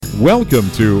Welcome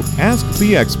to Ask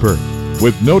the Expert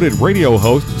with noted radio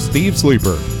host Steve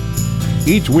Sleeper.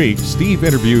 Each week, Steve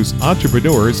interviews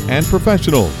entrepreneurs and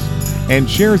professionals and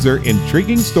shares their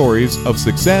intriguing stories of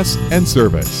success and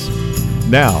service.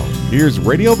 Now, here's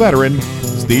radio veteran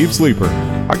Steve Sleeper.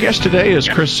 Our guest today is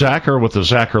Chris Zacher with the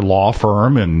Zacher Law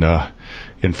Firm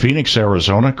in Phoenix,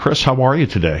 Arizona. Chris, how are you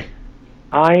today?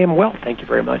 I am well, thank you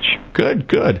very much. Good,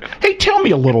 good. Hey, tell me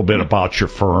a little bit about your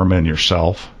firm and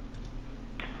yourself.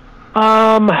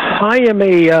 I am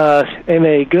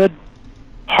a good,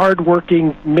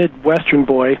 hard-working Midwestern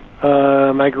boy.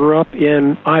 I grew up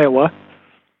in Iowa.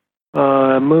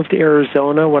 Moved to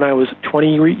Arizona when I was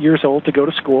 20 years old to go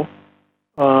to school.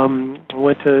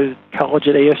 Went to college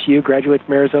at ASU, graduated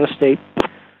from Arizona State.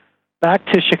 Back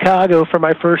to Chicago for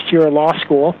my first year of law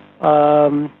school,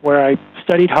 where I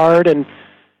studied hard, and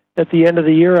at the end of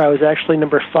the year, I was actually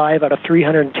number 5 out of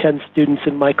 310 students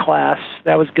in my class.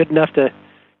 That was good enough to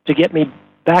get me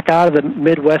back out of the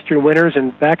Midwestern winters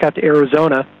and back out to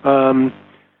Arizona,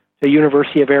 the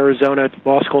University of Arizona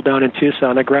Law School down in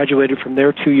Tucson. I graduated from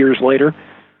there 2 years later.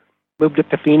 Moved up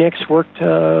to Phoenix, worked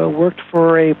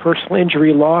for a personal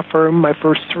injury law firm my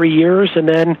first 3 years, and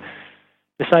then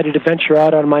decided to venture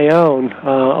out on my own.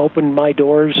 Opened my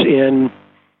doors in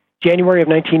January of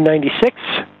 1996.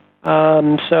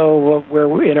 So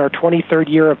we're in our 23rd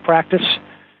year of practice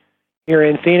here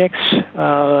in Phoenix.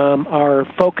 Our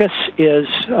focus is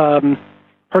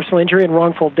personal injury and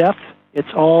wrongful death.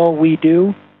 It's all we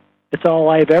do. It's all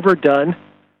I've ever done.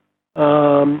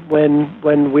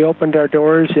 When we opened our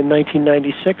doors in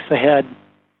 1996, I had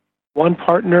one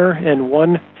partner and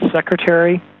one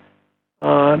secretary.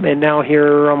 And now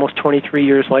here, almost 23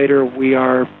 years later, we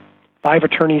are 5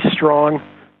 attorneys strong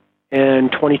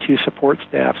and 22 support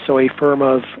staff. So a firm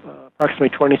of approximately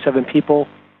 27 people,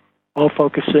 all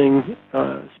focusing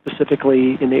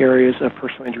specifically in the areas of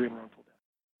personal injury and wrongful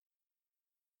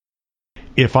death.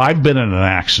 If I've been in an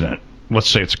accident, let's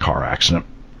say it's a car accident,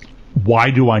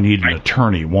 why do I need an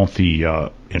attorney? Won't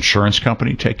the insurance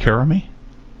company take care of me?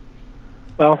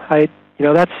 Well,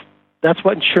 that's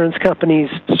what insurance companies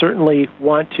certainly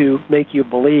want to make you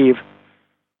believe.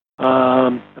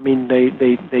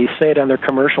 They say it on their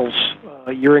commercials.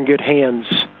 You're in good hands,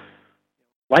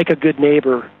 like a good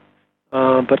neighbor.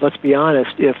 But let's be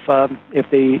honest.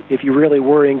 If you really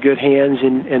were in good hands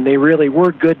and they really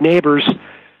were good neighbors,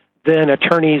 then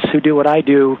attorneys who do what I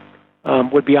do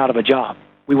would be out of a job.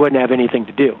 We wouldn't have anything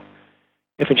to do.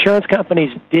 If insurance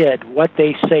companies did what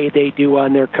they say they do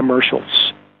on their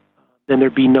commercials, then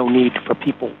there'd be no need for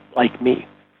people like me.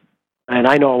 And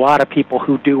I know a lot of people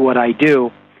who do what I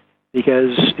do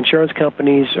because insurance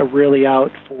companies are really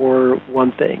out for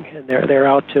one thing, and they're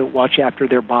out to watch after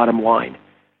their bottom line.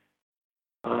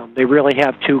 They really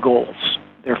have 2 goals.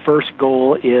 Their first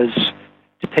goal is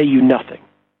to pay you nothing.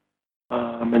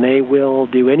 And they will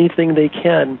do anything they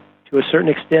can to a certain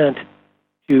extent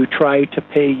to try to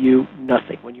pay you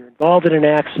nothing. When you're involved in an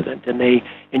accident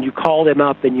and you call them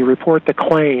up and you report the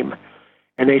claim,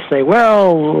 and they say,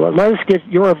 well, let's get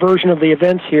your version of the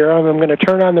events here. I'm going to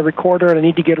turn on the recorder and I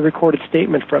need to get a recorded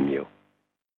statement from you.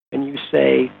 And you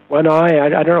say, well, no, I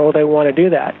don't know if they want to do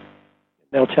that.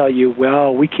 They'll tell you,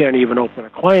 well, we can't even open a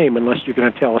claim unless you're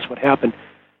going to tell us what happened.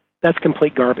 That's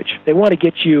complete garbage. They want to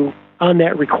get you on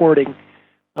that recording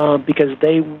because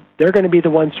they're going to be the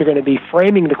ones who are going to be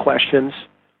framing the questions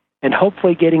and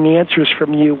hopefully getting answers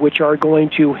from you which are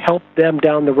going to help them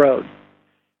down the road,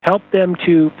 help them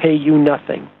to pay you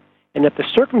nothing. And if the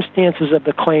circumstances of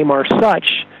the claim are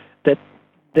such that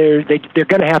they're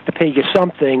going to have to pay you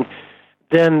something,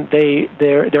 then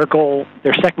their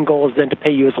second goal is then to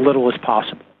pay you as little as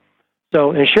possible.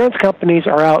 So insurance companies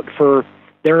are out for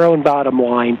their own bottom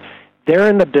line. They're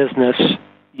in the business.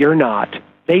 You're not.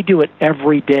 They do it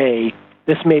every day.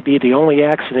 This may be the only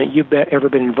accident you've ever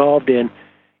been involved in.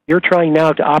 You're trying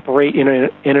now to operate in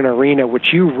an arena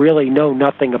which you really know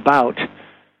nothing about.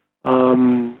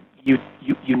 You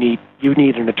need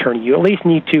an attorney. You at least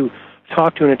need to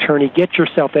talk to an attorney, get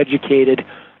yourself educated,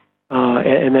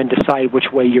 and then decide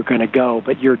which way you're going to go.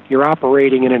 But you're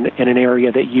operating in an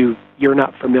area that you're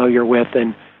not familiar with,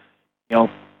 and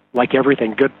like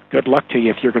everything, good luck to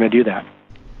you if you're going to do that.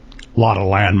 A lot of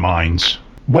landmines.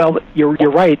 Well, you're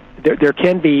right. There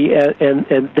can be,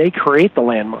 and they create the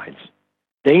landmines.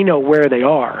 They know where they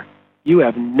are. You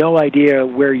have no idea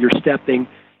where you're stepping.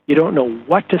 You don't know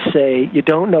what to say. You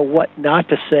don't know what not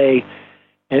to say.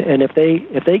 And if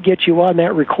they get you on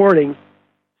that recording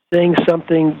saying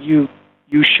something you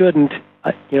shouldn't,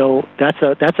 that's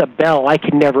a bell I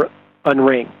can never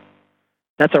unring.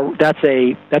 That's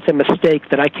a mistake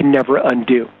that I can never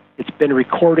undo. It's been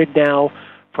recorded now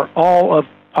for all of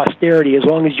posterity, as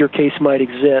long as your case might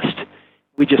exist,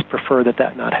 we just prefer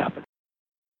that not happen.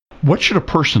 What should a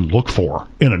person look for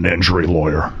in an injury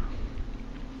lawyer?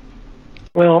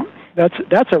 Well,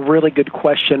 that's a really good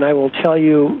question. I will tell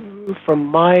you, from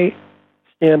my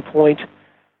standpoint,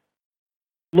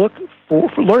 look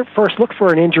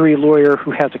for an injury lawyer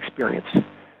who has experience.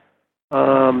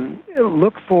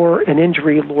 Look for an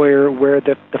injury lawyer where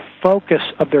the focus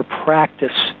of their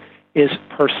practice is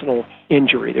personal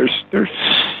injury. There's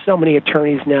so many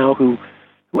attorneys now who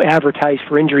advertise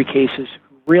for injury cases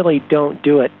who really don't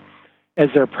do it as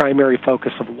their primary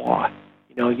focus of law.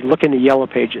 You know, you look in the Yellow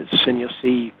Pages and you'll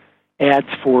see ads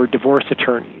for divorce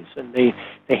attorneys, and they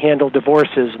handle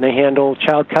divorces and they handle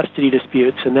child custody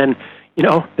disputes, and then, you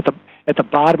know, at the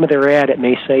bottom of their ad it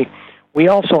may say, we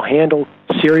also handle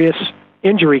serious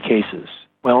injury cases.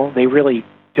 Well, they really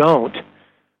don't,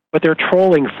 but they're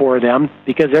trolling for them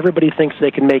because everybody thinks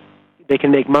they can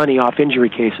make money off injury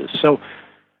cases. So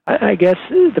I guess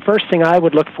the first thing I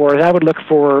would look for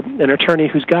an attorney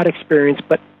who's got experience,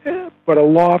 but a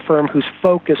law firm whose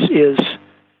focus is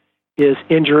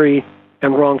injury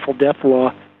and wrongful death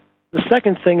law. The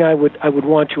second thing I would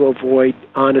want to avoid,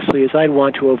 honestly, is I'd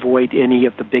want to avoid any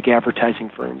of the big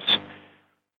advertising firms.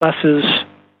 Buses,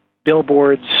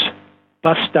 billboards,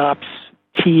 bus stops,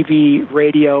 TV,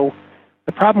 radio.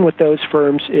 The problem with those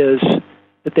firms is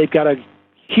that they've got a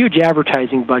huge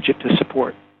advertising budget to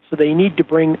support. So they need to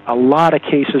bring a lot of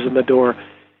cases in the door.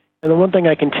 And the one thing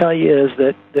I can tell you is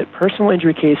that personal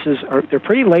injury cases they're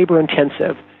pretty labor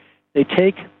intensive. They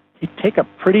take a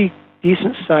pretty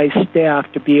decent sized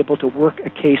staff to be able to work a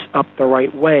case up the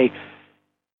right way.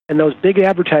 And those big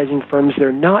advertising firms,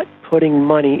 they're not putting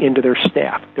money into their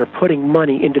staff. They're putting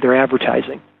money into their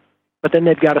advertising. But then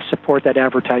they've got to support that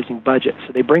advertising budget.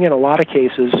 So they bring in a lot of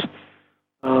cases.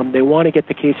 They want to get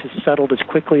the cases settled as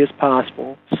quickly as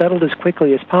possible. Settled as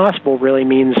quickly as possible really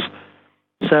means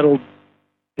settled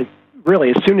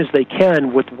really as soon as they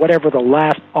can with whatever the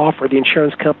last offer the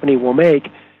insurance company will make.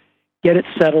 Get it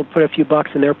settled, put a few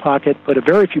bucks in their pocket, put a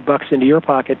very few bucks into your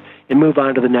pocket, and move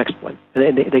on to the next one.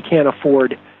 And they can't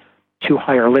afford to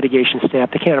hire a litigation staff.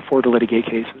 They can't afford to litigate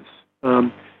cases.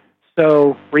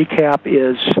 So recap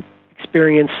is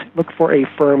experience. Look for a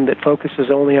firm that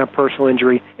focuses only on personal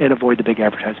injury and avoid the big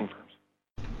advertising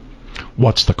firms.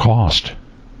 What's the cost?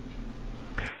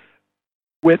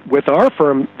 With our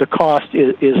firm, the cost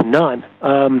is none.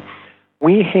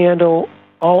 We handle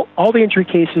all the injury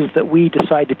cases that we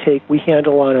decide to take. We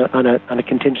handle on a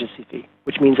contingency fee,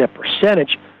 which means a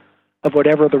percentage of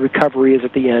whatever the recovery is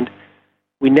at the end.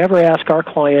 We never ask our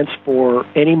clients for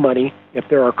any money. If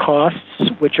there are costs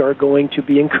which are going to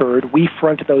be incurred, we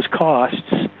front those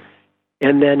costs,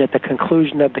 and then at the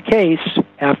conclusion of the case,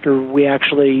 after we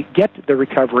actually get the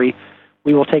recovery,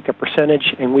 we will take a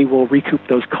percentage and we will recoup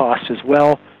those costs as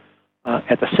well.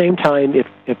 At the same time,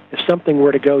 if something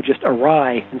were to go just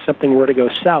awry and something were to go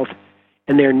south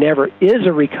and there never is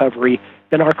a recovery,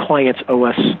 then our clients owe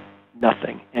us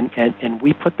nothing. And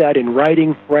we put that in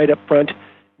writing right up front.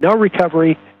 No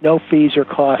recovery, no fees or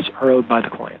costs are owed by the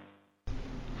client.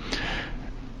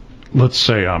 Let's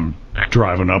say I'm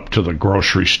driving up to the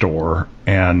grocery store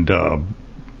and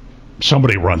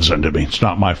somebody runs into me. It's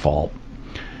not my fault.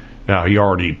 Now, you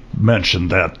already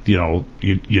mentioned that,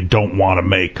 you don't want to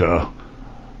make a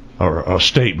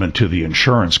statement to the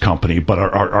insurance company, but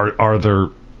are there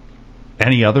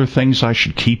any other things I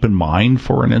should keep in mind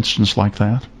for an instance like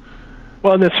that?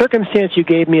 Well, in the circumstance you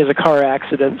gave me is a car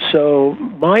accident. So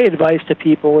my advice to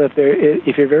people, if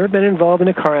you've ever been involved in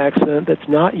a car accident that's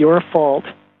not your fault,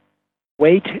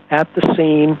 wait at the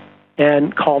scene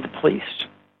and call the police.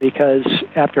 Because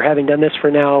after having done this for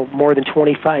now more than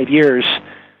 25 years,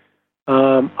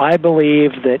 I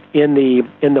believe that in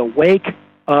the wake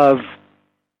of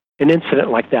an incident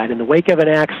like that, in the wake of an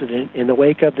accident, in the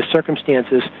wake of the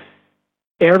circumstances,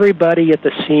 everybody at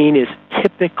the scene is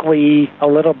typically a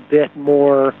little bit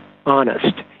more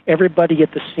honest. Everybody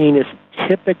at the scene is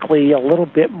typically a little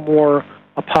bit more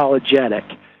apologetic.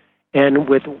 And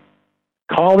with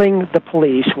calling the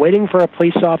police, waiting for a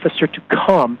police officer to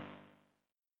come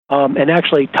and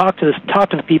actually talk to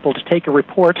the people to take a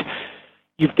report,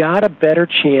 you've got a better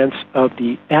chance of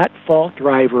the at-fault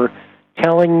driver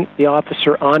telling the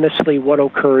officer honestly what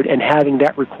occurred and having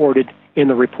that recorded in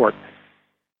the report.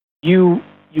 You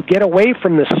get away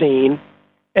from the scene,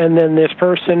 and then this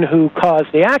person who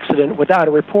caused the accident without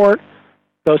a report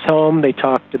goes home, they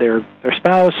talk to their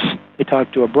spouse, they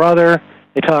talk to a brother,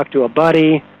 they talk to a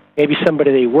buddy, maybe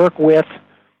somebody they work with,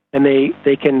 and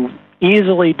they can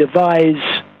easily devise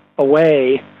a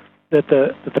way that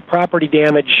the property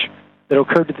damage that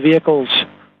occurred to the vehicles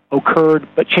occurred,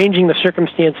 but changing the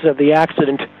circumstances of the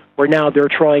accident where now they're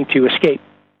trying to escape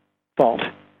fault.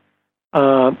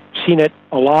 Seen it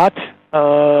a lot.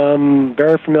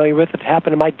 Very familiar with it. It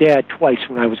happened to my dad twice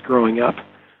when I was growing up.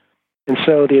 And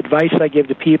so the advice I give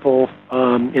to people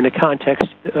in the context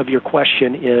of your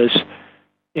question is,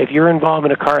 if you're involved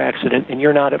in a car accident and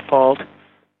you're not at fault,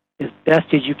 as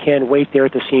best as you can, wait there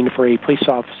at the scene for a police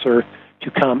officer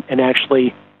to come and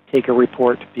actually take a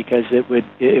report, because it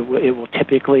will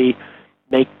typically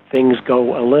make things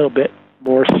go a little bit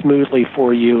more smoothly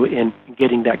for you in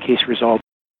getting that case resolved.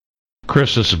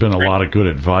 Chris, this has been a lot of good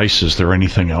advice. Is there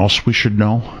anything else we should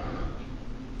know?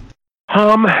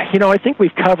 I think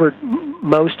we've covered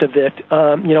most of it.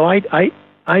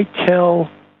 I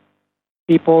tell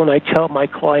people and I tell my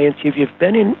clients, if you've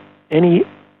been in any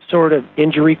sort of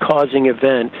injury-causing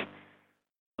event,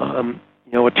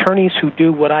 attorneys who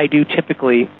do what I do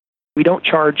typically, we don't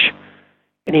charge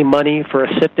any money for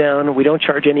a sit-down. We don't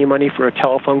charge any money for a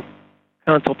telephone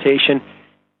consultation.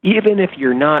 Even if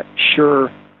you're not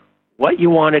sure what you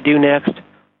want to do next,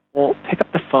 well, pick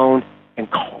up the phone and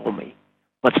call me.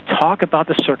 Let's talk about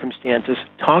the circumstances,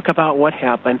 talk about what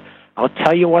happened. I'll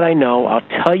tell you what I know. I'll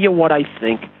tell you what I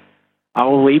think. I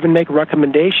will even make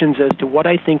recommendations as to what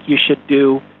I think you should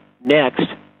do next.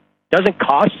 Doesn't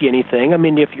cost you anything. I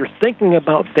mean, if you're thinking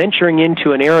about venturing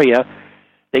into an area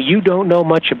that you don't know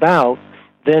much about,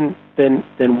 then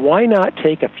why not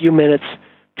take a few minutes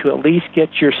to at least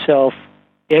get yourself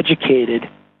educated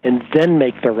and then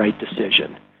make the right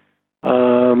decision?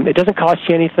 It doesn't cost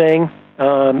you anything,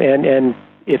 and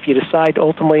if you decide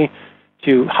ultimately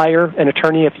to hire an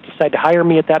attorney, if you decide to hire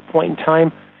me at that point in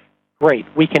time, great,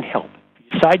 we can help. If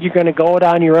you decide you're going to go it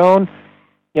on your own,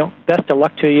 best of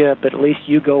luck to you, but at least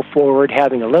you go forward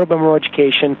having a little bit more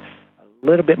education, a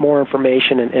little bit more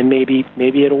information, and maybe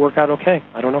it'll work out okay.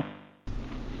 I don't know.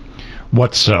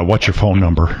 What's your phone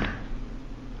number?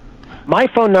 My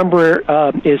phone number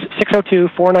is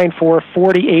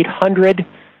 602-494-4800.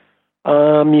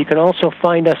 You can also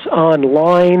find us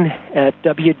online at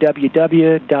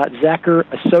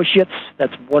www.zacher.associates.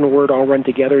 That's one word all run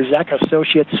together,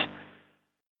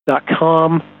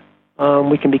 zachassociates.com.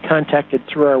 We can be contacted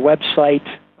through our website.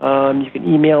 You can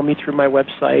email me through my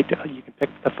website. You can pick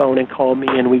up the phone and call me,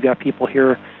 and we've got people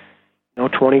here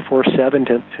 24/7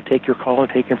 to take your call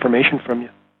and take information from you.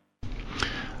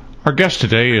 Our guest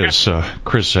today is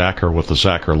Chris Zacher with the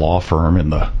Zacher Law Firm in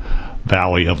the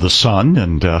Valley of the Sun.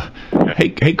 And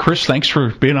hey, Chris, thanks for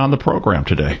being on the program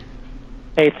today.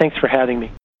 Hey, thanks for having me.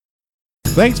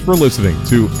 Thanks for listening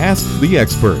to Ask the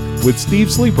Expert with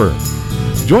Steve Sleeper.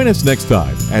 Join us next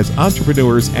time as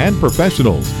entrepreneurs and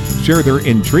professionals share their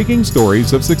intriguing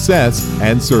stories of success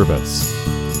and service.